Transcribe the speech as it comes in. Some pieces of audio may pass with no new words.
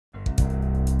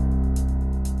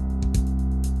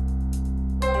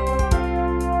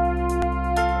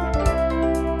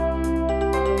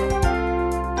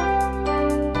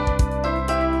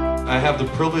have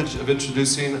the privilege of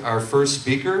introducing our first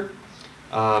speaker.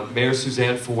 Mayor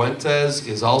Suzanne Fuentes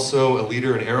is also a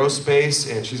leader in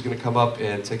aerospace, and she's going to come up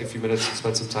and take a few minutes and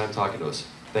spend some time talking to us.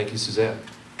 Thank you, Suzanne.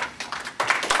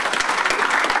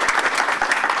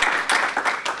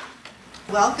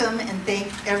 Welcome, and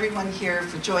thank everyone here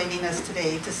for joining us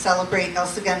today to celebrate El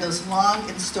Segundo's long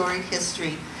and storied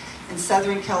history in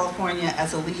Southern California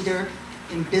as a leader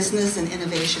in business and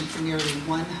innovation for nearly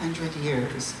 100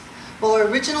 years. While our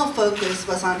original focus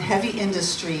was on heavy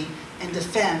industry and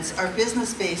defense, our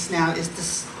business base now is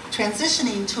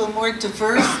transitioning to a more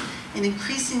diverse and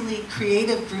increasingly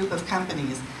creative group of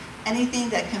companies. Anything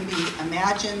that can be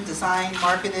imagined, designed,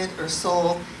 marketed, or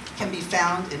sold can be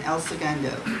found in El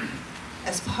Segundo.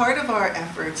 As part of our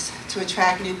efforts to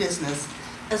attract new business,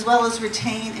 as well as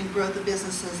retain and grow the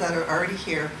businesses that are already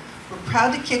here, we're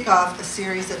proud to kick off a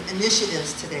series of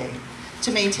initiatives today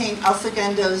to maintain El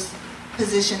Segundo's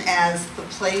position as the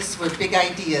place where big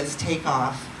ideas take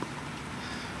off.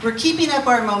 We're keeping up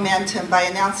our momentum by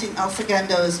announcing El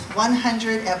Segundo's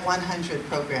 100 at 100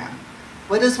 program.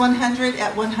 What is 100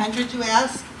 at 100, you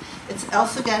ask? It's El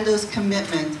Segundo's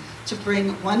commitment to bring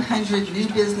 100 new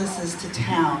businesses to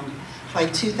town by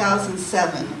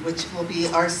 2007, which will be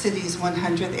our city's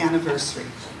 100th anniversary.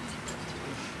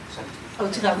 Oh,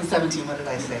 2017, what did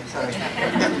I say? Sorry.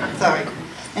 Sorry.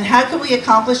 And how can we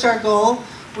accomplish our goal?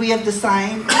 We have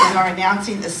designed and are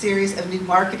announcing a series of new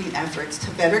marketing efforts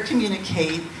to better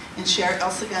communicate and share El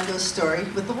Segundo's story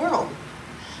with the world.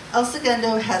 El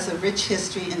Segundo has a rich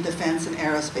history in defense and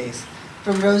aerospace,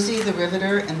 from Rosie the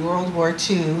Riveter in World War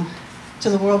II to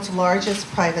the world's largest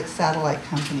private satellite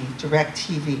company,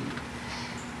 DirecTV.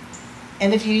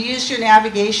 And if you used your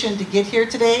navigation to get here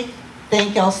today,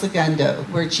 thank El Segundo,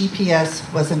 where GPS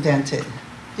was invented.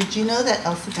 Did you know that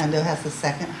El Segundo has the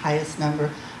second highest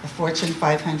number of Fortune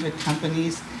 500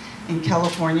 companies in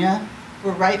California?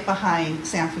 We're right behind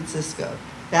San Francisco.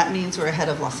 That means we're ahead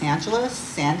of Los Angeles,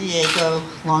 San Diego,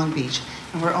 Long Beach,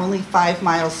 and we're only 5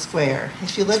 miles square.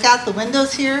 If you look out the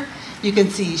windows here, you can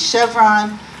see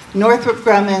Chevron, Northrop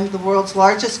Grumman, the world's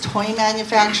largest toy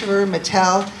manufacturer,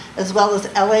 Mattel, as well as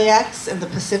LAX and the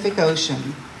Pacific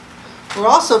Ocean. We're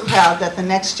also proud that the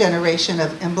next generation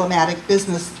of emblematic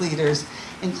business leaders,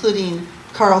 including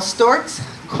Carl Storz,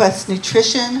 Quest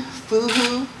Nutrition,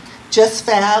 Fuhu,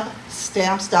 JustFab,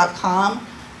 Stamps.com,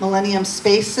 Millennium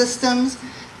Space Systems,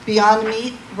 Beyond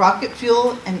Meat, Rocket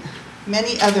Fuel, and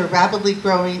many other rapidly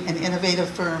growing and innovative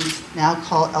firms now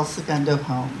call El Segundo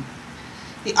home.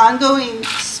 The ongoing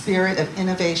spirit of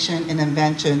innovation and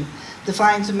invention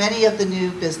defines many of the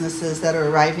new businesses that are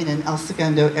arriving in El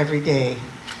Segundo every day.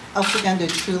 El Segundo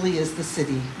truly is the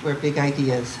city where big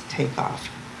ideas take off.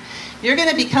 You're going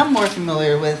to become more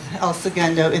familiar with El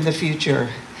Segundo in the future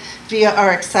via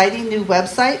our exciting new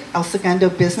website,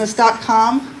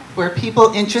 elsegundobusiness.com, where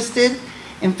people interested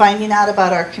in finding out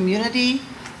about our community,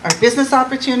 our business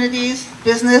opportunities,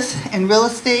 business and real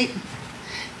estate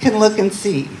can look and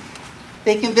see.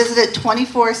 They can visit it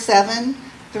 24/7,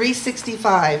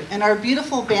 365, and our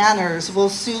beautiful banners will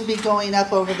soon be going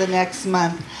up over the next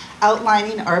month,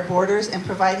 outlining our borders and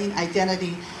providing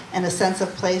identity and a sense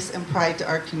of place and pride to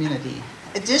our community.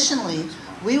 Additionally,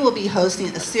 we will be hosting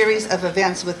a series of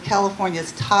events with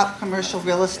California's top commercial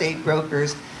real estate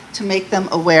brokers to make them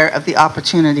aware of the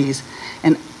opportunities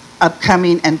and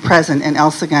upcoming and present in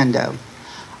El Segundo.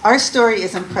 Our story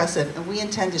is impressive, and we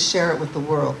intend to share it with the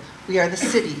world. We are the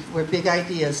city where big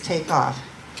ideas take off.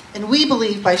 And we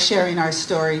believe by sharing our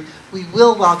story, we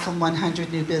will welcome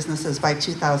 100 new businesses by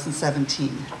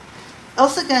 2017. El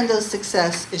Segundo's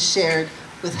success is shared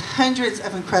with hundreds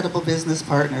of incredible business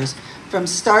partners, from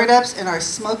startups in our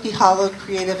Smoky Hollow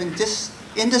Creative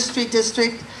Industry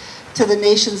District to the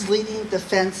nation's leading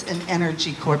defense and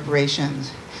energy corporations.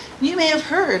 You may have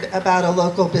heard about a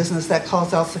local business that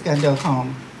calls El Segundo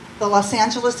home, the Los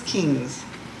Angeles Kings.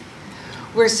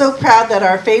 We're so proud that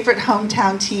our favorite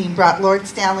hometown team brought Lord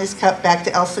Stanley's Cup back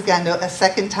to El Segundo a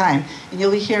second time, and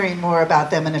you'll be hearing more about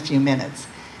them in a few minutes.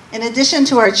 In addition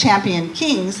to our champion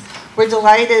Kings, we're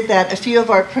delighted that a few of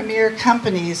our premier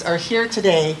companies are here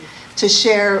today to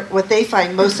share what they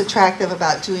find most attractive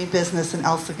about doing business in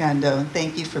El Segundo, and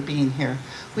thank you for being here.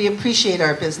 We appreciate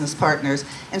our business partners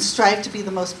and strive to be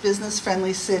the most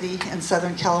business-friendly city in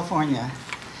Southern California.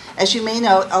 As you may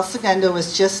know, El Segundo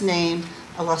was just named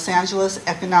a Los Angeles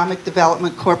Economic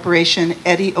Development Corporation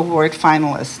Eddy Award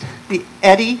finalist. The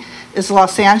Eddy is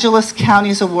Los Angeles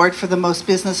County's award for the most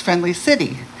business-friendly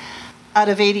city. Out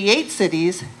of 88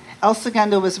 cities, El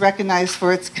Segundo was recognized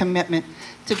for its commitment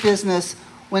to business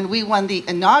when we won the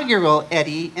inaugural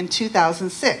Eddy in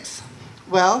 2006.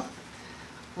 Well,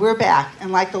 We're back,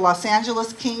 and like the Los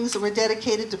Angeles Kings, we're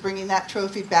dedicated to bringing that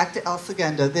trophy back to El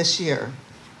Segundo this year.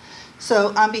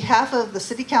 So on behalf of the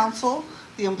City Council,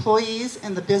 the employees,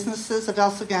 and the businesses of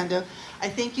El Segundo, I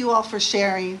thank you all for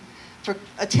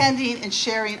attending and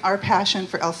sharing our passion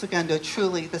for El Segundo,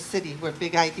 truly the city where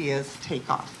big ideas take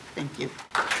off. Thank you.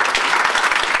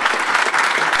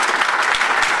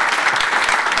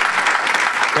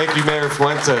 Thank you, Mayor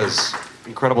Fuentes.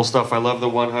 Incredible stuff. I love the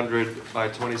 100 by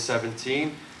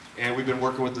 2017. And we've been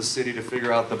working with the city to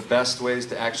figure out the best ways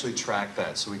to actually track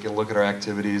that so we can look at our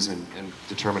activities and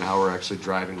determine how we're actually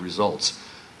driving results.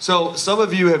 So some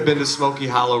of you have been to Smoky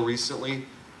Hollow recently.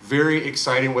 Very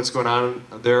exciting what's going on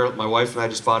there. My wife and I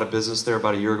just bought a business there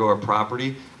about a year ago, our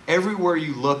property. Everywhere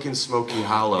you look in Smoky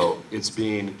Hollow, it's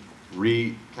being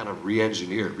kind of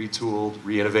re-engineered, retooled,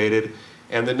 re-innovated.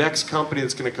 And the next company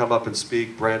that's going to come up and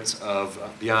speak, Brent of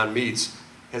Beyond Meats,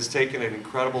 has taken an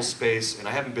incredible space, and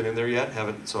I haven't been in there yet,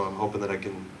 so I'm hoping that I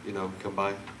can, come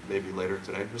by maybe later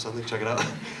today or something, check it out.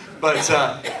 But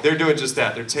they're doing just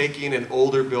that. They're taking an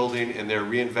older building and they're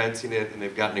reinventing it, and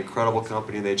they've got an incredible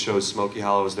company, and they chose Smoky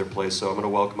Hollow as their place. So I'm going to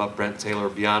welcome up Brent Taylor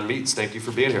of Beyond Meats. Thank you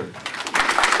for being here.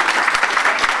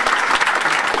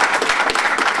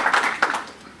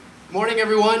 Morning,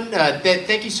 everyone.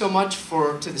 Thank you so much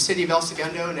to the City of El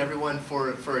Segundo and everyone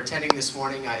for attending this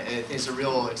morning. It's a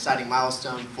real exciting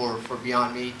milestone for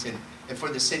Beyond Meat and for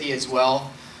the city as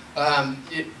well.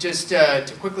 Just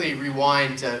to quickly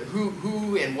rewind,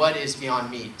 who and what is Beyond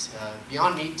Meat?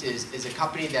 Beyond Meat is a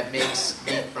company that makes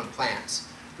meat from plants.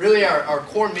 Really, our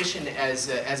core mission as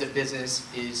a business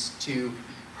is to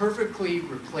perfectly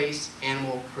replace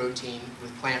animal protein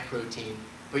with plant protein,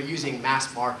 but using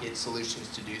mass market solutions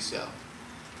to do so.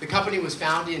 The company was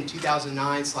founded in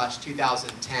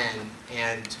 2009/2010,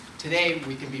 and today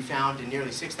we can be found in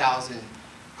nearly 6,000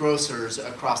 grocers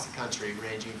across the country,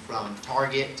 ranging from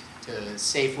Target to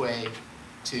Safeway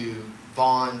to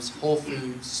Vons, Whole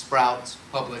Foods, Sprouts,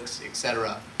 Publix,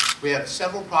 etc. We have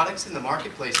several products in the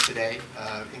marketplace today,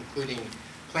 including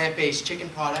plant-based chicken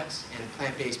products and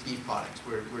plant-based beef products.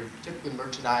 We're typically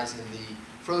merchandised in the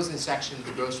frozen section of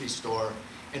the grocery store.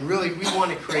 And really, we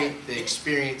want to create the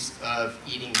experience of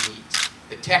eating meat,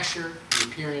 the texture, the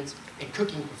appearance, and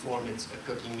cooking performance of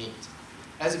cooking meat.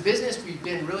 As a business, we've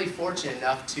been really fortunate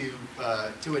enough to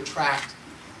attract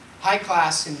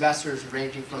high-class investors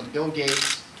ranging from Bill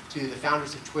Gates to the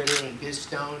founders of Twitter and Biz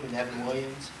Stone and Evan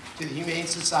Williams, to the Humane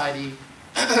Society,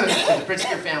 to the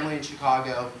Pritzker family in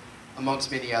Chicago,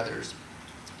 amongst many others.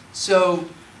 So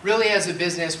really, as a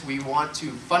business, we want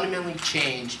to fundamentally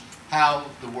change how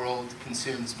the world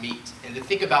consumes meat, and to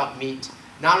think about meat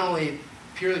not only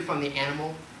purely from the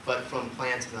animal, but from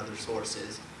plants and other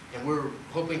sources. And we're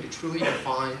hoping to truly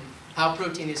define how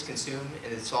protein is consumed,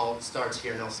 and it all starts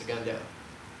here in El Segundo.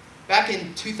 Back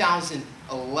in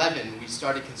 2011, we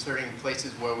started considering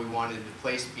places where we wanted to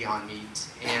place Beyond Meat,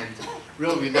 and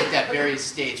really we looked at various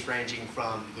states ranging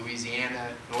from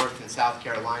Louisiana, North and South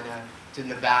Carolina, to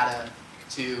Nevada,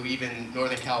 to even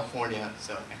Northern California,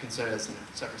 so I consider this a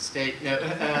separate state. No,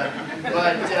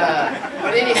 but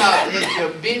anyhow,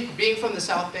 being from the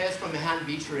South Bay, from Manhattan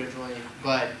Beach originally,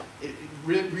 but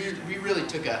we really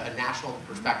took a national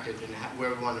perspective in where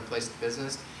we wanted to place the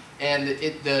business, and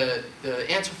the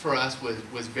answer for us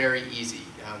was very easy.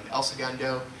 El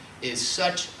Segundo is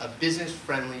such a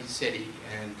business-friendly city,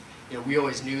 and we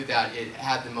always knew that it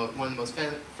had one of the most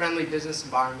friendly business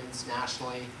environments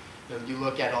nationally. You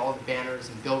look at all the banners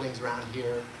and buildings around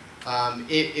here,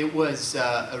 it was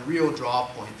a real draw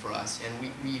point for us.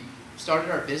 And we started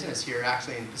our business here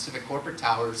actually in Pacific Corporate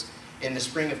Towers in the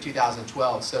spring of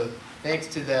 2012. So thanks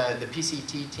to the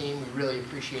PCT team, we really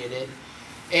appreciate it.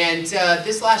 And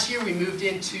this last year we moved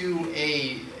into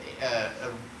a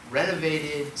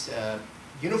renovated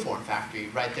uniform factory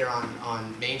right there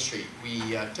on Main Street.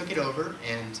 We took it over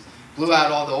and blew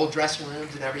out all the old dressing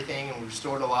rooms and everything, and we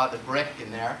restored a lot of the brick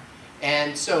in there.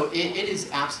 And so it is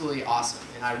absolutely awesome,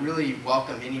 and I really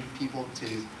welcome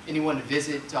anyone to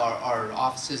visit our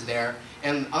offices there.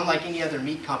 And unlike any other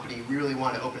meat company, we really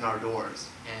want to open our doors,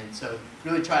 and so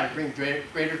really try to bring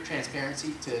greater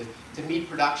transparency to meat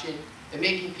production and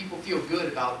making people feel good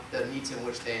about the meats in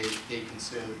which they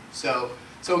consume. So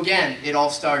again, it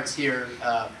all starts here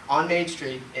on Main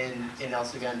Street in El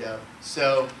Segundo.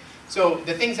 So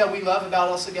the things that we love about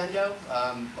El Segundo,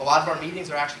 a lot of our meetings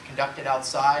are actually conducted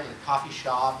outside in coffee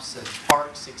shops and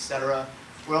parks, etc.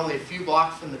 We're only a few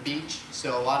blocks from the beach,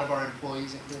 so a lot of our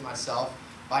employees, including myself,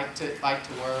 bike to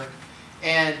work.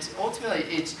 And ultimately,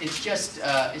 it's just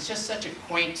such a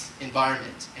quaint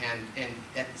environment, and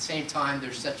at the same time,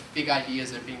 there's such big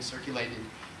ideas that are being circulated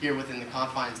here within the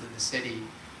confines of the city.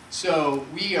 So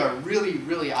we are really,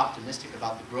 really optimistic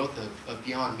about the growth of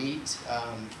Beyond Meat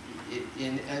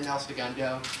in El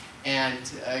Segundo.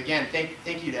 And again,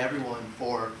 thank you to everyone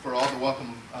for all the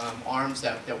welcome arms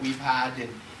that we've had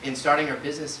in starting our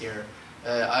business here.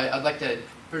 I'd like to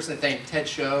personally thank Ted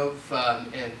Shove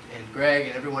and Greg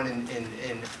and everyone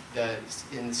in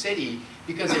the city,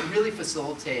 because it really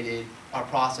facilitated our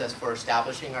process for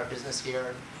establishing our business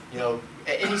here. You know,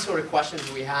 any sort of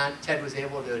questions we had, Ted was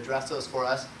able to address those for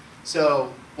us.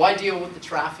 So why deal with the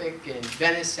traffic in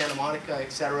Venice, Santa Monica,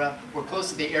 etc.? We're close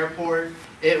to the airport.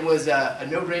 It was a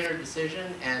no-brainer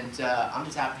decision, and I'm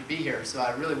just happy to be here. So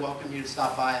I really welcome you to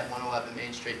stop by at 111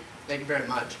 Main Street. Thank you very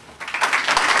much.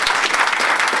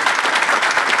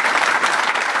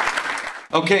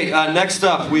 Okay, next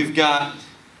up we've got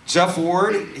Jeff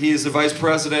Ward. He is the Vice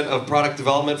President of Product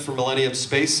Development for Millennium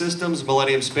Space Systems.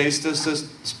 Millennium Space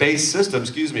Systems,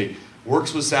 excuse me,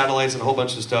 works with satellites and a whole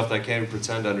bunch of stuff that I can't even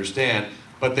pretend to understand.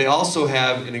 But they also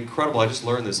have an incredible, I just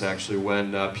learned this actually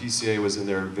when PCA was in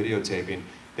their videotaping,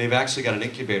 they've actually got an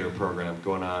incubator program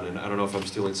going on, and I don't know if I'm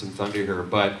stealing some thunder here,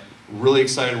 but really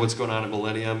excited what's going on at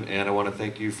Millennium, and I want to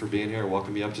thank you for being here and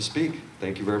welcome you up to speak.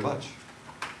 Thank you very much.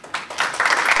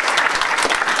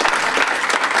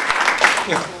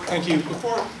 Yeah, thank you.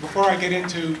 Before I get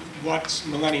into what's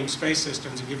Millennium Space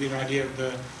Systems and give you an idea of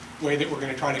the way that we're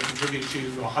going to try to contribute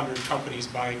to 100 companies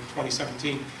by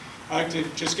 2017, I'd like to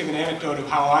just give an anecdote of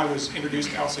how I was introduced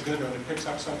to El Segundo, and it picks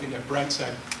up something that Brett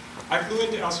said. I flew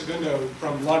into El Segundo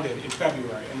from London in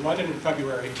February, and London in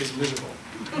February is miserable.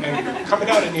 And coming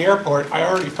out in the airport, I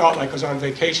already felt like I was on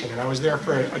vacation, and I was there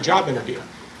for a job interview.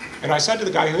 And I said to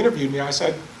the guy who interviewed me, I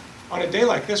said, on a day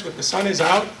like this, when the sun is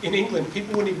out, in England,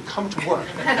 people wouldn't even come to work.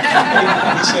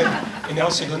 And he said, in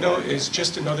El Segundo, it's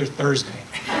just another Thursday.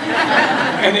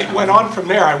 And it went on from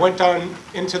there. I went down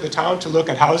into the town to look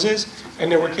at houses,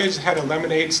 and there were kids that had a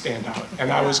lemonade stand out.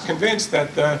 And I was convinced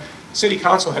that the city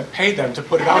council had paid them to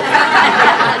put it out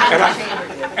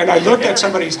there. And I looked at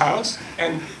somebody's house,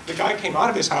 and the guy came out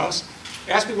of his house,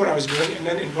 asked me what I was doing, and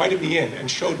then invited me in and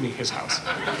showed me his house.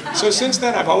 So since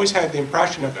then, I've always had the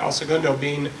impression of El Segundo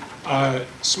being a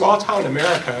small town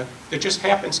America that just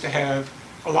happens to have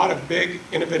a lot of big,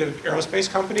 innovative aerospace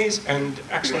companies and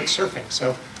excellent surfing.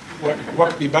 So what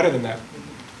could be better than that?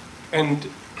 And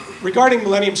regarding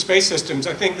Millennium Space Systems,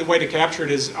 I think the way to capture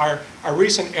it is our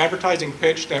recent advertising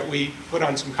pitch that we put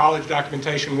on some college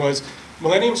documentation was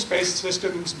Millennium Space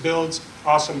Systems builds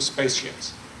awesome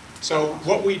spaceships. So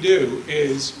what we do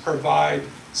is provide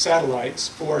satellites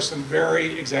for some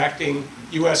very exacting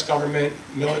US government,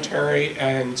 military,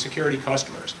 and security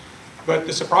customers. But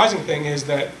the surprising thing is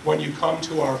that when you come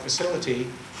to our facility,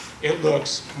 it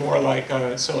looks more like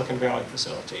a Silicon Valley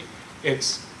facility.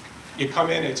 You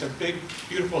come in, it's a big,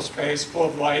 beautiful space full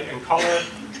of light and color.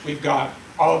 We've got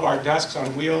all of our desks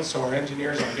on wheels, so our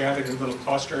engineers are gathered in little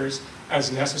clusters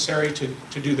as necessary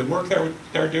to do the work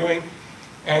they're doing.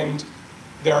 And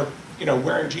they're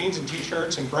wearing jeans and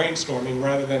t-shirts and brainstorming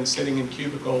rather than sitting in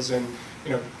cubicles and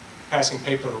passing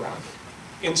paper around.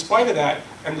 In spite of that,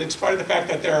 and in spite of the fact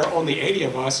that there are only 80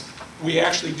 of us, we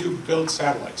actually do build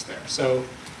satellites there. So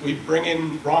we bring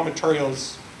in raw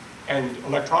materials and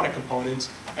electronic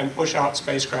components and push out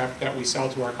spacecraft that we sell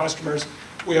to our customers.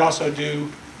 We also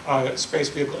do space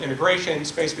vehicle integration,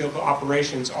 space vehicle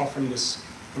operations, all from this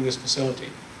facility.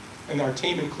 And our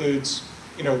team includes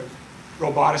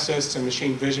roboticists and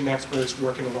machine vision experts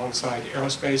working alongside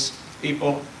aerospace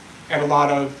people, and a lot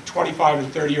of 25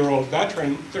 and 30-year-old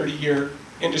 30-year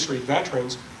industry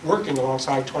veterans working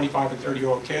alongside 25 and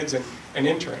 30-year-old kids and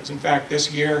interns. In fact,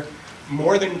 this year,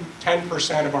 more than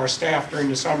 10% of our staff during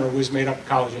the summer was made up of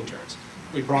college interns.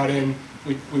 We brought in,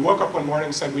 we woke up one morning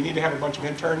and said we need to have a bunch of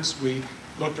interns. We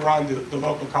looked around the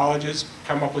local colleges,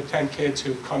 come up with 10 kids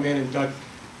who've come in and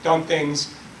done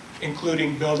things,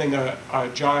 including building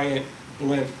a giant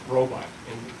blimp robot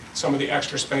in some of the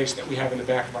extra space that we have in the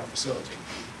back of our facility.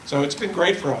 So it's been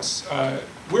great for us.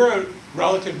 We're a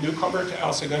relative newcomer to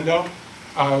El Segundo.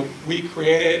 We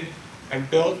created and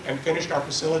built and finished our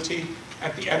facility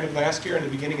at the end of last year and the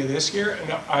beginning of this year,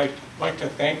 and I'd like to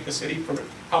thank the city for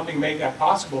helping make that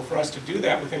possible for us to do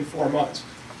that within 4 months.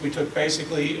 We took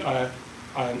basically an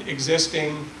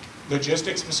existing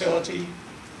logistics facility,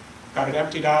 got it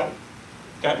emptied out,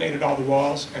 detonated all the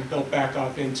walls, and built back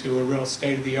up into a real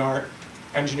state-of-the-art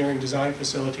engineering design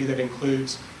facility that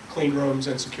includes clean rooms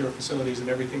and secure facilities and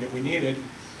everything that we needed.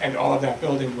 And all of that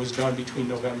building was done between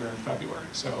November and February.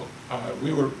 So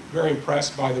we were very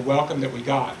impressed by the welcome that we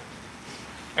got.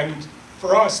 And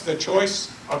for us, the choice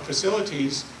of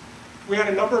facilities, we had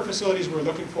a number of facilities we were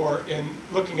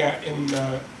looking at in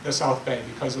the South Bay,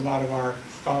 because a lot of our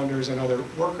founders and other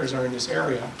workers are in this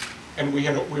area, and we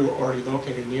were already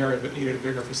located in the area but needed a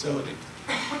bigger facility.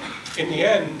 In the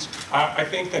end, I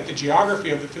think that the geography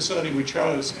of the facility we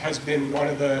chose has been one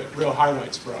of the real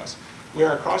highlights for us. We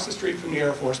are across the street from the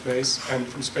Air Force Base and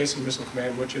from Space and Missile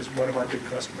Command, which is one of our big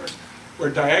customers. We're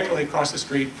diagonally across the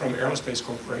street from Aerospace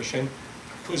Corporation,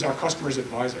 who's our customer's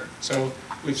advisor. So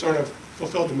we've sort of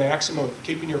fulfilled the maximum of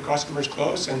keeping your customers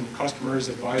close and customers'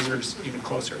 advisors even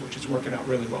closer, which is working out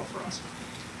really well for us.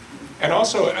 And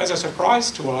also, as a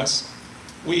surprise to us,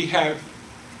 we have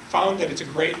found that it's a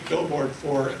great billboard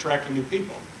for attracting new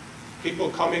people. People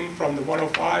coming from the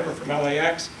 105 or from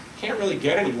LAX can't really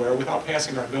get anywhere without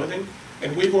passing our building,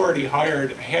 and we've already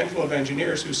hired a handful of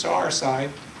engineers who saw our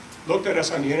sign, looked at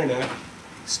us on the internet,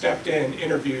 stepped in,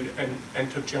 interviewed,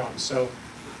 and took jobs. So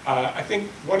I think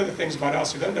one of the things about El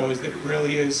Segundo is that it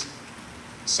really is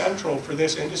central for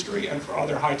this industry and for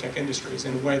other high-tech industries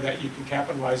in a way that you can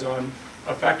capitalize on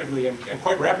effectively and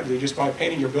quite rapidly just by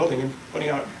painting your building and putting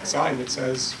out a sign that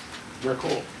says, "We're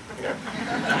cool." You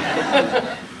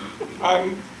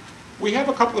know? We have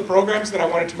a couple of programs that I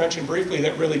wanted to mention briefly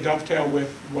that really dovetail with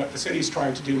what the city's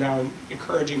trying to do now in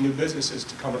encouraging new businesses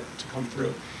to come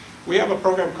through. We have a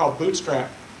program called Bootstrap,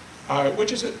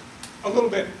 which is a little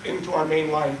bit into our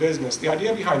mainline business. The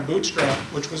idea behind Bootstrap,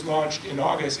 which was launched in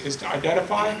August, is to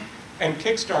identify and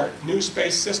kickstart new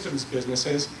space systems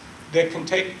businesses that can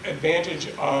take advantage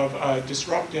of a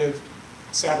disruptive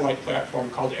satellite platform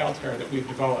called Altair that we've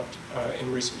developed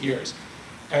in recent years.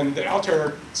 And the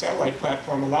Altair satellite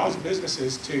platform allows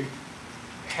businesses to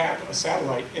have a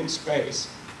satellite in space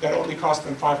that only costs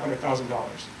them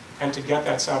 $500,000 and to get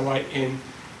that satellite in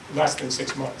less than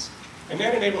 6 months. And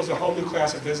that enables a whole new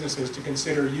class of businesses to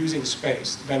consider using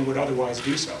space than would otherwise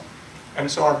do so.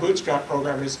 And so our Bootstrap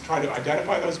program is to try to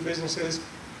identify those businesses,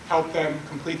 help them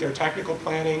complete their technical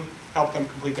planning, help them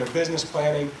complete their business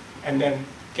planning, and then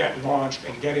get launched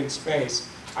and get in space,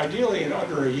 ideally in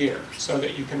under a year, so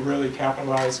that you can really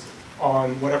capitalize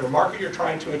on whatever market you're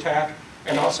trying to attack,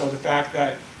 and also the fact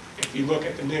that if you look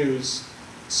at the news,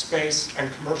 space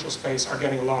and commercial space are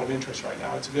getting a lot of interest right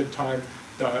now. It's a good time.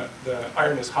 The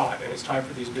iron is hot, and it's time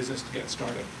for these businesses to get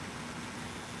started.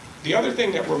 The other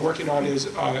thing that we're working on is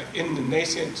in the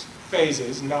nascent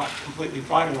phases, not completely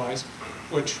finalized,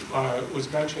 which was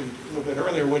mentioned a little bit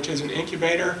earlier, which is an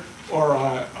incubator or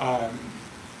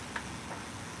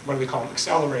what do they call it,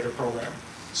 accelerator program.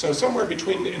 So somewhere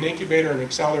between an incubator and an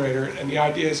accelerator, and the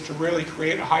idea is to really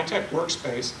create a high-tech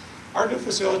workspace. Our new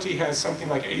facility has something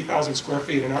like 80,000 square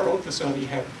feet, and our old facility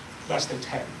had less than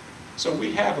 10. So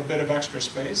we have a bit of extra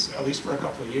space, at least for a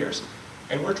couple of years,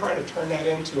 and we're trying to turn that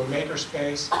into a maker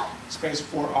space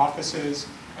for offices,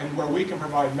 and where we can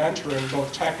provide mentoring,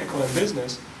 both technical and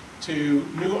business, to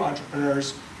new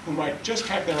entrepreneurs who might just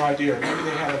have their idea. Maybe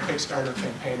they have a Kickstarter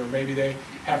campaign, or maybe they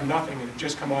have nothing and have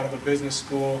just come out of a business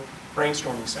school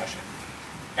brainstorming session.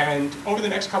 And over the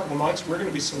next couple of months, we're going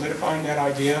to be solidifying that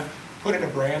idea, putting a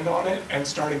brand on it, and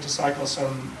starting to cycle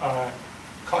some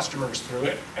customers through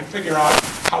it, and figure out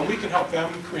how we can help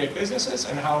them create businesses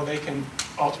and how they can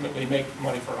ultimately make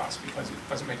money for us, because it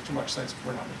doesn't make too much sense if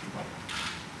we're not making money.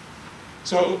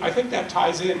 So I think that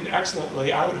ties in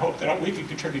excellently. I would hope that we could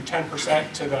contribute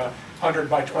 10% to the 100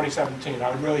 by 2017. I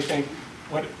would really think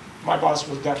my boss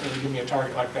will definitely give me a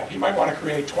target like that. He might want to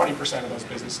create 20% of those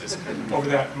businesses over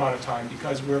that amount of time,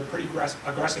 because we're a pretty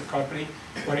aggressive company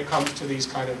when it comes to these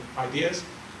kind of ideas.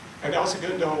 And El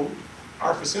Segundo,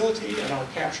 our facility and our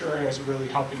capture areas are really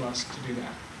helping us to do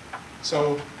that.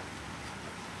 So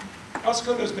El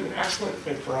Segundo has been an excellent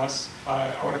fit for us.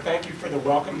 I want to thank you for the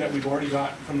welcome that we've already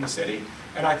got from the city.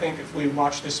 And I think if we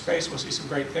watch this space, we'll see some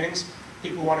great things.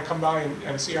 People want to come by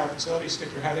and see our facility,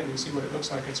 stick your head in and see what it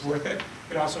looks like. It's worth it.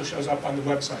 It also shows up on the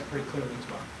website pretty clearly as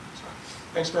well. So,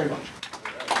 thanks very much.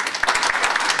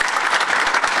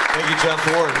 Thank you, Jeff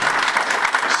Ward.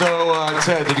 So,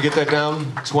 Ted, did you get that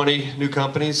down? 20 new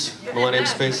companies, Millennium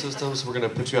Space Systems. We're going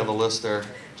to put you on the list there,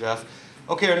 Jeff.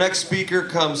 Okay, our next speaker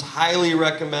comes highly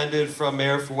recommended from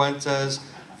Mayor Fuentes.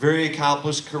 Very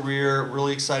accomplished career.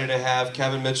 Really excited to have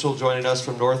Kevin Mitchell joining us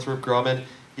from Northrop Grumman.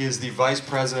 He is the Vice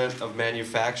President of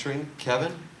Manufacturing.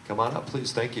 Kevin, come on up,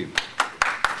 please. Thank you.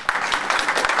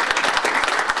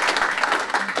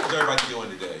 How's everybody doing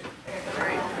today?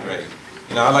 Great.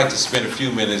 You know, I'd like to spend a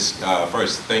few minutes.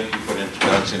 First, thank you for the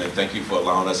introduction, and thank you for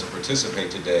allowing us to participate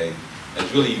today.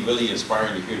 It's really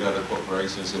inspiring to hear the other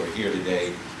corporations who are here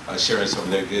today sharing some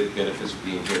of their good benefits of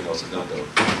being here in El Segundo.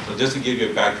 So just to give you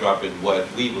a backdrop in what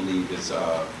we believe is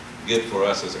good for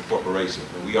us as a corporation.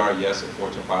 And we are, yes, a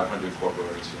Fortune 500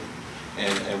 corporation.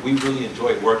 And we really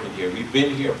enjoy working here. We've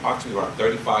been here approximately around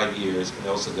 35 years in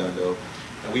El Segundo.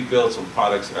 And we built some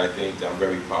products that I think that I'm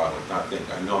very proud of.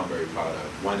 I know I'm very proud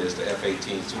of. One is the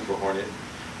F-18 Super Hornet,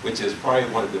 which is probably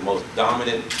one of the most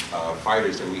dominant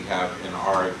fighters that we have in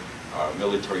our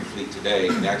military fleet today,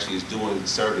 and actually is doing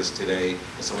service today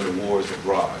in some of the wars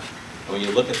abroad. And when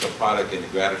you look at the product and the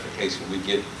gratification we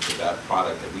get for that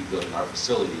product that we built in our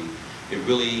facility, it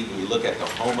really, when you look at the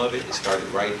home of it, it started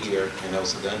right here in El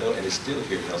Segundo, and it's still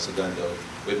here in El Segundo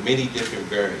with many different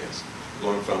variants,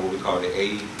 going from what we call the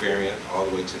A variant all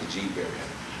the way to the G variant,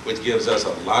 which gives us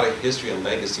a lot of history and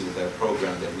legacy with that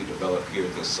program that we developed here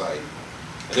at this site.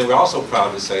 And then we're also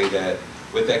proud to say that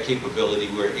with that capability,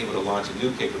 we're able to launch a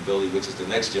new capability, which is the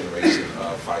next generation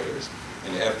of fighters.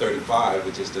 And the F-35,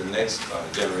 which is the next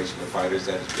generation of fighters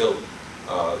that is built,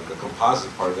 the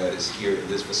composite part of that is here in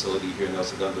this facility here in El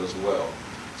Segundo as well.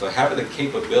 So having the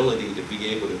capability to be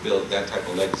able to build that type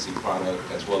of legacy product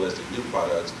as well as the new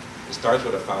products, it starts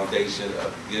with a foundation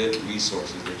of good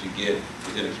resources that you get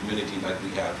within a community like we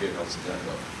have here in El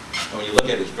Segundo. And when you look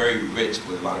at it, it's very rich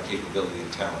with a lot of capability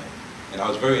and talent. And I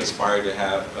was very inspired to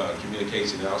have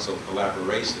communication and also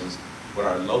collaborations with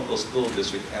our local school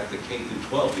district at the K through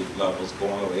 12 levels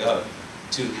going all the way up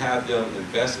to have them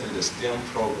invest in the STEM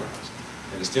programs.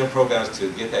 And the STEM programs to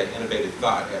get that innovative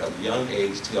thought at a young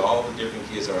age to all the different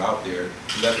kids that are out there,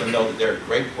 to let them know that there are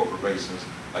great corporations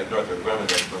like Northrop Grumman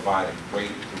that provide a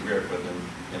great career for them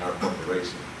in our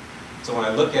corporation. So when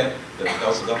I look at the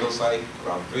El Segundo site,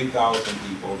 around 3,000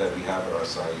 people that we have at our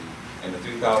site, and the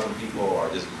 3,000 people are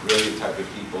just brilliant type of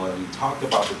people, and we talked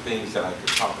about the things that I could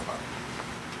talk about.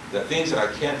 The things that I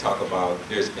can't talk about,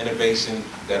 there's innovation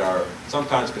that are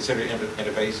sometimes considered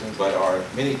innovation, but are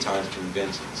many times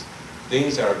conventions.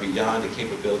 Things that are beyond the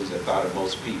capabilities and thought of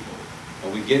most people.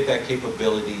 And we get that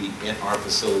capability in our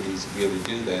facilities to be able to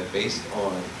do that based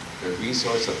on the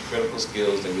resource of critical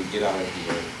skills that we get out of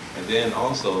here, and then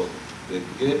also the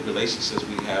good relationships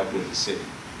we have with the city.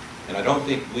 And I don't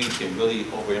think we can really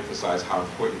overemphasize how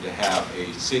important to have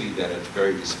a city that is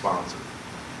very responsive.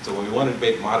 So when we want to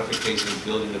make modifications,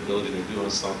 building a building or doing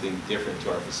something different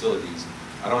to our facilities,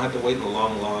 I don't have to wait in a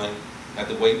long line, have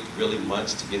to wait really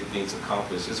months to get things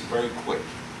accomplished. It's very quick.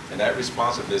 And that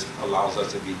responsiveness allows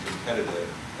us to be competitive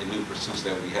in new pursuits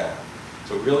that we have.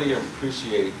 So really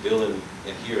appreciate Dylan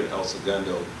and here at El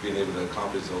Segundo being able to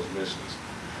accomplish those missions.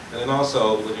 And then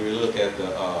also, when you look at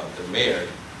the mayor,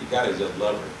 you gotta just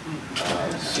love her.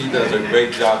 She does a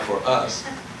great job for us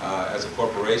as a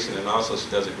corporation, and also she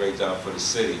does a great job for the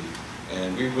city.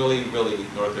 And we really,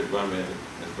 Northrop Grumman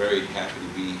is very happy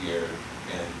to be here.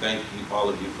 And thank you, all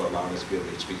of you, for allowing us to be able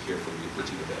to speak here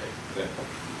with you today. Thank you.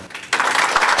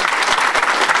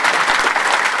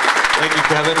 Thank you,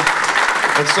 Kevin.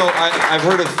 And so I've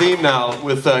heard a theme now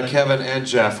with Kevin and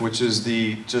Jeff, which is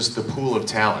just the pool of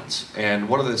talent. And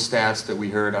one of the stats that we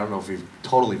heard, I don't know if we've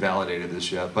totally validated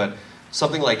this yet, but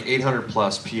something like 800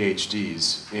 plus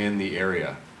PhDs in the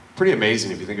area. Pretty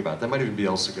amazing if you think about it. That might even be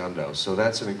El Segundo. So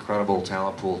that's an incredible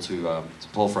talent pool to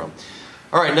pull from.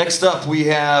 All right, next up we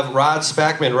have Rod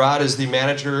Spackman. Rod is the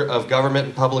Manager of Government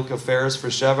and Public Affairs for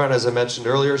Chevron. As I mentioned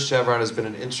earlier, Chevron has been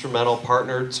an instrumental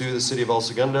partner to the City of El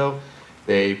Segundo.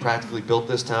 They practically built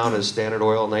this town as Standard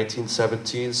Oil in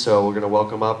 1917, so we're going to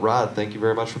welcome up Rod. Thank you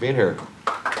very much for being here.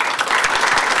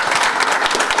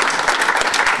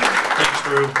 Thanks,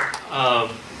 Drew.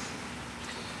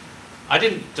 I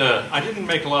didn't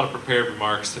make a lot of prepared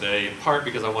remarks today, in part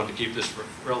because I wanted to keep this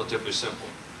relatively simple.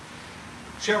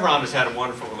 Chevron has had a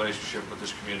wonderful relationship with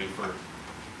this community for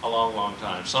a long, long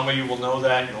time. Some of you will know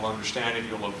that, you'll understand it,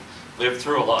 you'll have lived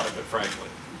through a lot of it, frankly.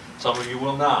 Some of you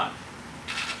will not.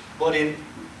 But in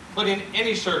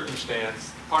any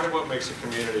circumstance, part of what makes a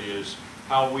community is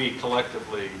how we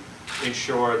collectively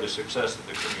ensure the success of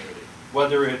the community.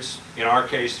 Whether it's, in our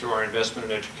case, through our investment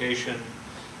in education,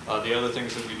 the other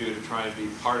things that we do to try and be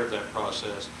part of that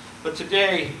process. But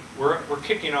today, we're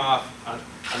kicking off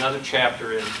another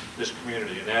chapter in this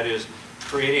community, and that is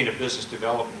creating a business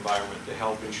development environment to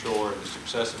help ensure the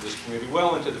success of this community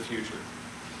well into the future.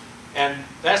 And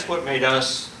that's what made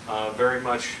us very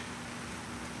much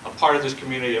a part of this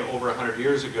community over 100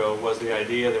 years ago, was the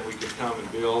idea that we could come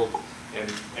and build and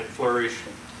flourish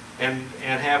and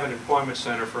have an employment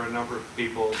center for a number of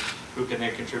people who can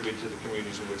then contribute to the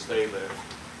communities in which they live.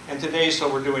 And today, so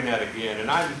we're doing that again. And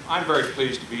I'm very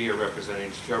pleased to be here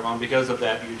representing Chevron because of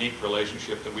that unique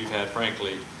relationship that we've had,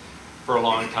 frankly, for a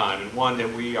long time, and one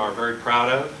that we are very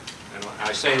proud of. And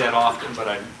I say that often, but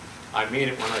I mean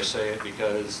it when I say it,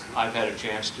 because I've had a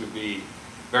chance to be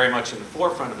very much in the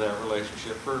forefront of that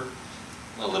relationship for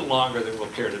a little longer than we'll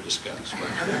care to discuss.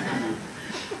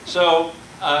 So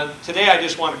today I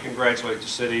just want to congratulate the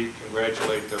city,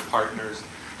 congratulate their partners,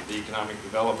 the Economic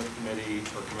Development Committee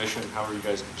or Commission, however you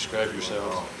guys describe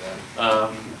yourselves,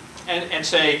 and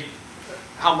say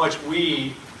how much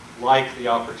we like the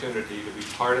opportunity to be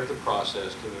part of the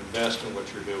process, to invest in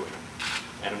what you're doing.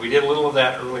 And we did a little of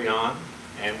that early on,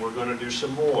 and we're going to do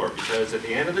some more, because at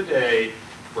the end of the day,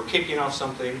 we're kicking off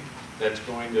something that's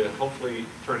going to hopefully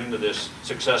turn into this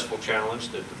successful challenge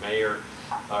that the mayor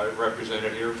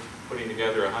represented here, putting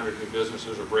together 100 new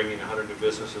businesses or bringing 100 new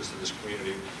businesses to this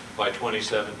community by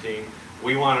 2017.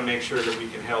 We want to make sure that we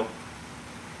can help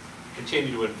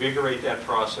continue to invigorate that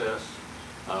process.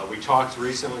 We talked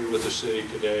recently with the city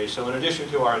today, so in addition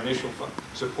to our initial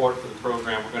support for the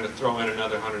program, we're going to throw in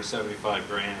another 175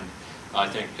 grand, I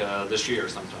think, this year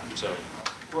sometime. So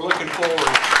we're looking forward.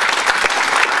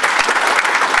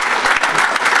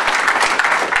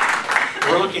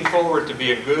 We're looking forward to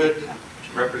be a good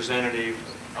representative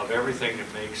of everything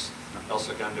that makes El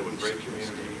Segundo a great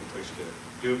community, a place to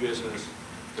do business,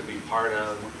 to be part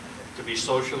of, to be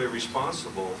socially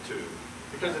responsible to.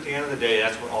 Because at the end of the day,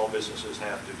 that's what all businesses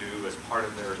have to do as part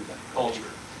of their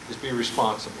culture, is be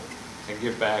responsible and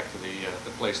give back to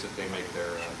the place that they make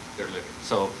their living.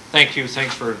 So thank you.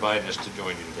 Thanks for inviting us to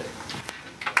join you today.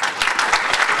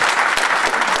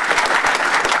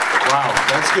 Wow,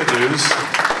 that's good news.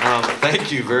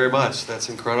 Thank you very much. That's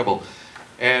incredible.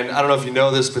 And I don't know if you know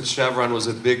this, but Chevron was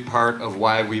a big part of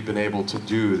why we've been able to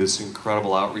do this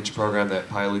incredible outreach program that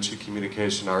Pialucci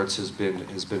Communication Arts has been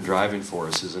driving for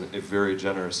us. Is a very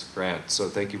generous grant. So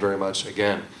thank you very much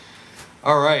again.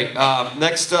 All right,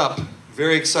 next up,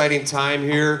 very exciting time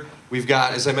here. We've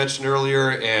got, as I mentioned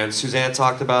earlier, and Suzanne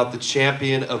talked about, the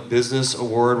Champion of Business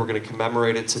Award. We're going to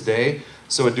commemorate it today.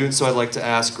 So in doing so, I'd like to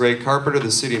ask Greg Carpenter,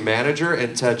 the city manager,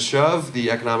 and Ted Shove,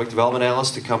 the economic development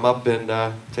analyst, to come up and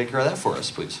take care of that for us,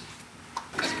 please.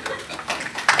 Well,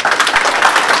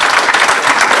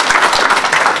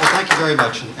 thank you very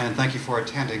much, and thank you for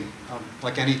attending.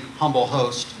 Like any humble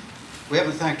host, we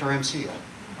haven't thanked our MC yet,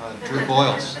 Drew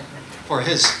Boyles, for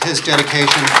his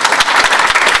dedication.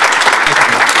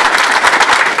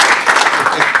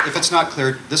 If it's not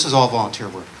clear, this is all volunteer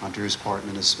work on Drew's part,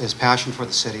 and his passion for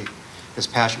the city, his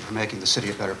passion for making the city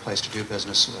a better place to do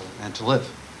business and to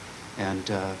live. And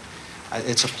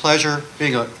it's a pleasure,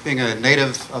 being a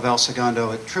native of El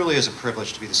Segundo, it truly is a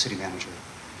privilege to be the city manager.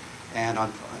 And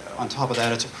on top of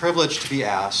that, it's a privilege to be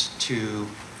asked to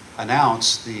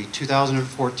announce the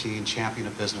 2014 Champion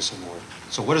of Business Award.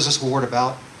 So what is this award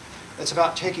about? It's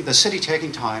about the city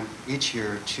taking time each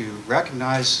year to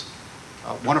recognize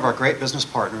one of our great business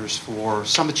partners for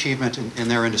some achievement in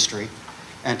their industry,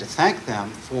 and to thank them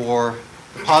for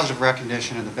the positive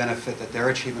recognition and the benefit that their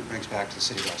achievement brings back to the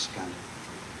city of El Segundo.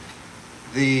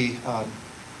 The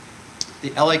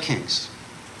LA Kings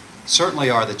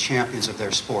certainly are the champions of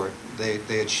their sport.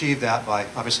 They achieved that by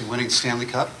obviously winning the Stanley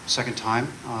Cup, second time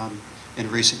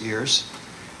in recent years.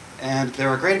 And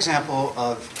they're a great example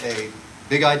of a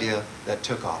big idea that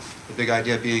took off. The big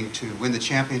idea being to win the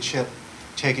championship,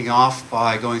 taking off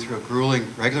by going through a grueling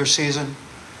regular season,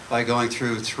 by going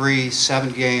through 3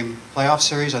 7-game playoff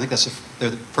series. I think they're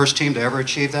the first team to ever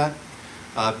achieve that.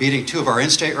 Beating 2 of our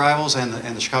in-state rivals and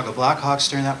the Chicago Blackhawks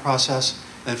during that process.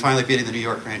 And finally beating the New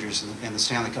York Rangers in the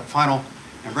Stanley Cup final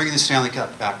and bringing the Stanley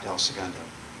Cup back to El Segundo.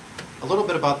 A little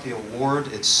bit about the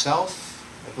award itself.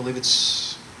 I believe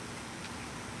it's...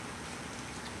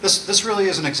 This really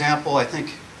is an example, I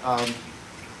think,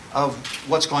 of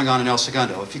what's going on in El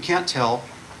Segundo. If you can't tell,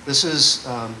 this is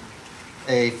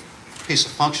a piece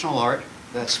of functional art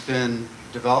that's been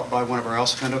developed by one of our El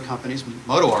Segundo companies,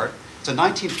 Moto Art. It's a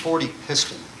 1940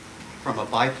 piston from a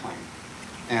biplane,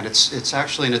 and it's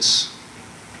actually in its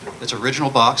original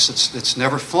box. It's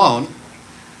never flown,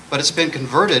 but it's been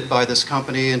converted by this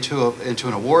company into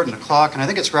an award and a clock, and I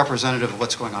think it's representative of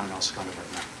what's going on in El Segundo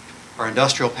right now. Our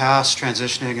industrial past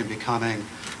transitioning and becoming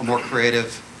a more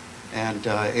creative and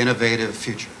innovative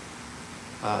future.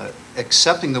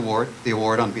 Accepting the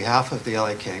award on behalf of the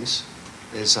LA Kings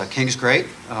is Kings Great,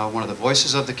 one of the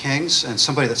voices of the Kings, and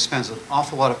somebody that spends an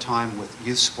awful lot of time with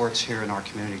youth sports here in our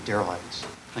community, Daryl Ivins.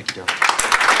 Thank you, Daryl.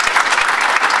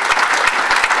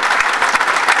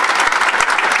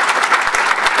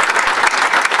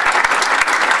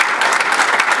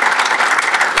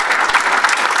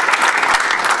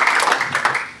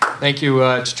 Thank you.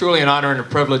 It's truly an honor and a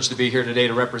privilege to be here today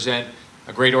to represent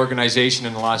a great organization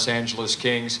in the Los Angeles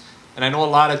Kings. And I know a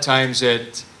lot of times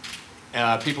that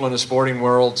people in the sporting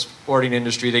world, sporting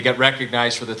industry, they get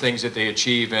recognized for the things that they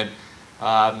achieve. And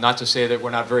not to say that we're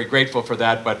not very grateful for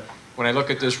that, but when I look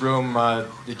at this room,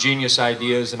 the genius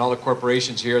ideas and all the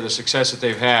corporations here, the success that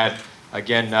they've had,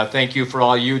 again, thank you for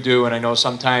all you do. And I know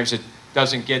sometimes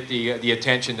doesn't get the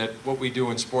attention that what we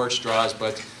do in sports draws,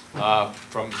 but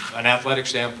from an athletic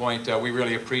standpoint, we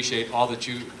really appreciate all that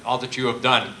you have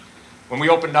done. When we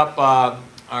opened up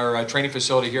our training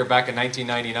facility here back in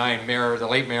 1999, the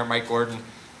late Mayor Mike Gordon,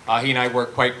 he and I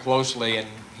worked quite closely, and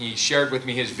he shared with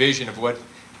me his vision of what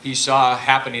he saw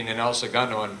happening in El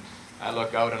Segundo. And I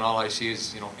look out and all I see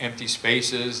is, empty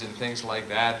spaces and things like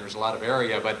that. There's a lot of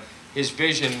area, but his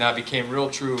vision became real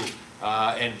true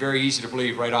and very easy to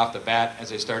believe right off the bat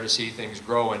as I started to see things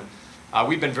grow. And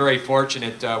we've been very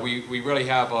fortunate. We really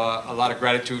have a lot of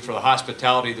gratitude for the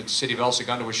hospitality that the City of El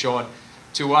Segundo was showing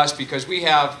to us, because we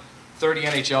have 30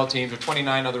 NHL teams or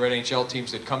 29 other NHL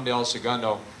teams that come to El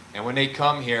Segundo. And when they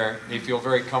come here, they feel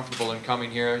very comfortable in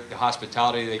coming here. The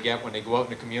hospitality they get when they go out in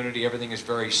the community, everything is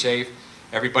very safe.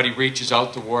 Everybody reaches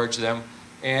out towards them.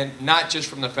 And not just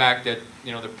from the fact that,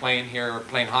 they're playing here or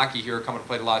playing hockey here or coming to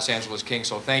play the Los Angeles Kings.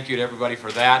 So thank you to everybody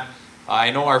for that. I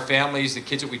know our families, the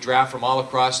kids that we draft from all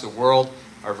across the world,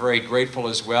 are very grateful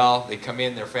as well. They come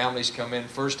in, their families come in,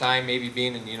 first time maybe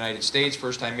being in the United States,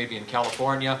 first time maybe in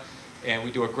California, and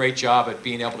we do a great job at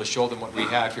being able to show them what we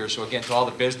have here. So again, to all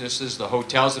the businesses, the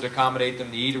hotels that accommodate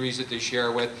them, the eateries that they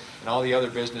share with, and all the other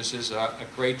businesses, a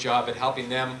great job at helping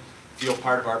them feel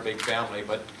part of our big family.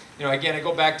 But again, I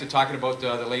go back to talking about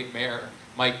the late Mayor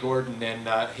Mike Gordon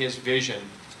and his vision.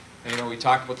 And, we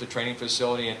talked about the training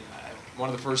facility, and one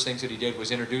of the first things that he did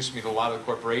was introduce me to a lot of the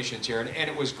corporations here, and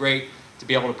it was great to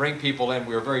be able to bring people in.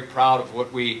 We were very proud of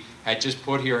what we had just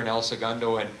put here in El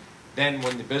Segundo, and then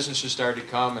when the businesses started to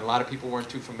come and a lot of people weren't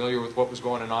too familiar with what was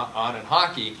going on in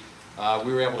hockey,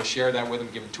 we were able to share that with them,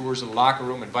 give them tours of the locker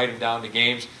room, invite them down to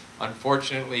games.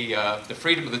 Unfortunately, the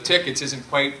freedom of the tickets isn't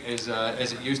quite as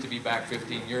it used to be back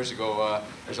 15 years ago.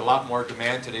 There's a lot more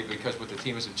demand today because what the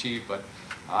team has achieved, but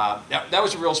that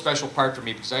was a real special part for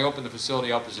me, because I opened the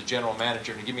facility up as a general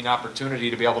manager, and it gave me an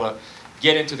opportunity to be able to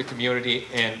get into the community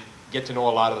and get to know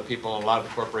a lot of the people and a lot of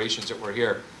the corporations that were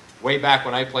here. Way back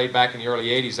when I played back in the early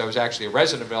 80s, I was actually a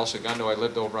resident of El Segundo. I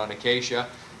lived over on Acacia,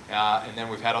 and then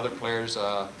we've had other players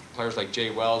like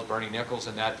Jay Wells, Bernie Nichols,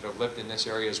 and that have lived in this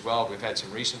area as well. We've had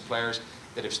some recent players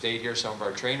that have stayed here, some of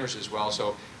our trainers as well.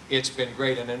 So it's been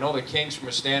great. And I know the Kings, from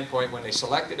a standpoint, when they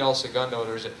selected El Segundo,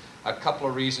 there's a couple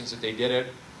of reasons that they did it.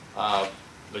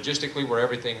 Logistically, where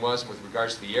everything was with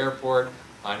regards to the airport.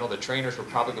 I know the trainers were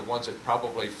probably the ones that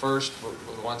probably first were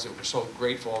the ones that were so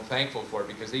grateful and thankful for it,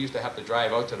 because they used to have to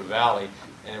drive out to the valley,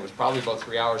 and it was probably about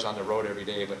 3 hours on the road every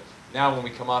day. But now when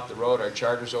we come off the road, our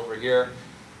charter's over here,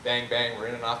 bang, bang, we're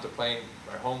in and off the plane,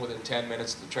 we're home within 10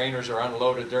 minutes. The trainers are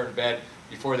unloaded, they're in bed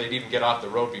before they'd even get off the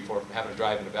road before having to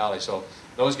drive in the valley. So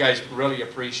those guys really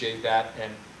appreciate that.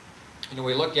 And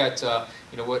we look at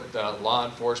what the law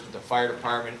enforcement, the fire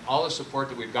department, all the support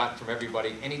that we've gotten from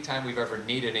everybody anytime we've ever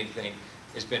needed anything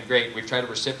has been great. We've tried to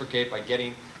reciprocate by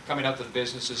coming out to the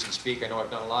businesses and speak. I know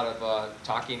I've done a lot of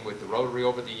talking with the Rotary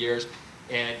over the years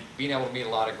and being able to meet a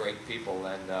lot of great people.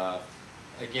 And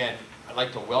again, I'd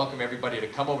like to welcome everybody to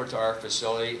come over to our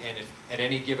facility, and if at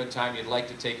any given time you'd like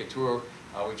to take a tour,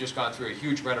 we've just gone through a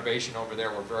huge renovation over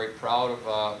there. We're very proud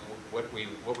of what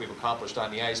we've accomplished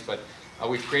on the ice, but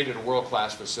we've created a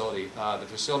world-class facility. The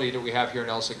facility that we have here in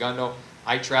El Segundo,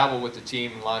 I travel with the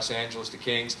team in Los Angeles, the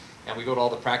Kings, and we go to all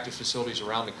the practice facilities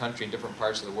around the country in different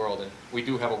parts of the world, and we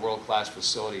do have a world-class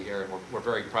facility here, and we're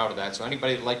very proud of that. So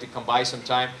anybody that'd like to come by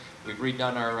sometime, we've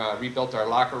rebuilt our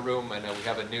locker room, and we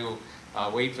have a new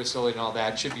weight facility and all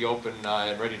that. It should be open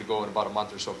and ready to go in about a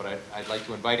month or so, but I'd like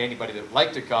to invite anybody that'd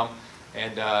like to come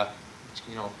and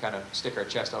kind of stick our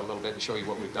chest out a little bit and show you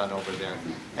what we've done over there.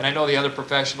 And I know the other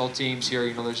professional teams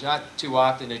here, there's not too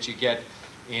often that you get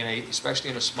especially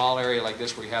in a small area like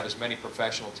this where you have as many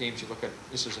professional teams. You look at,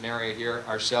 this is an area here,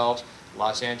 ourselves,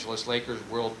 Los Angeles Lakers,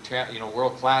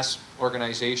 world-class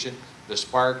organization, the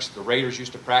Sparks, the Raiders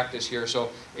used to practice here.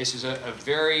 So this is a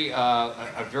very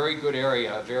good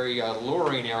area, a very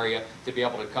alluring area to be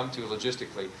able to come to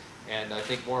logistically. And I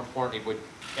think more importantly, what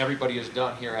everybody has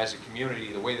done here as a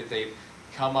community, the way that they've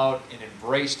come out and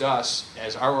embraced us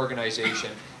as our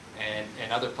organization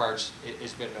and other parts,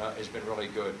 has been really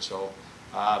good. So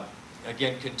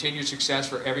again, continued success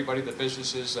for everybody, the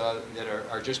businesses that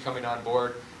are just coming on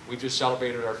board. We've just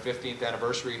celebrated our 15th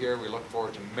anniversary here. We look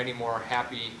forward to many more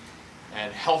happy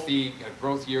and healthy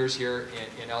growth years here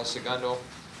in El Segundo.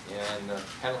 And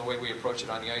kind of the way we approach it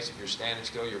on the ice, if you're standing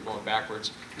still, you're going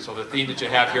backwards. So the theme that you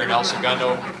have here in El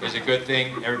Segundo is a good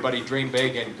thing. Everybody dream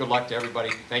big, and good luck to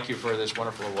everybody. Thank you for this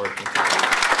wonderful award.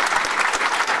 Thank you.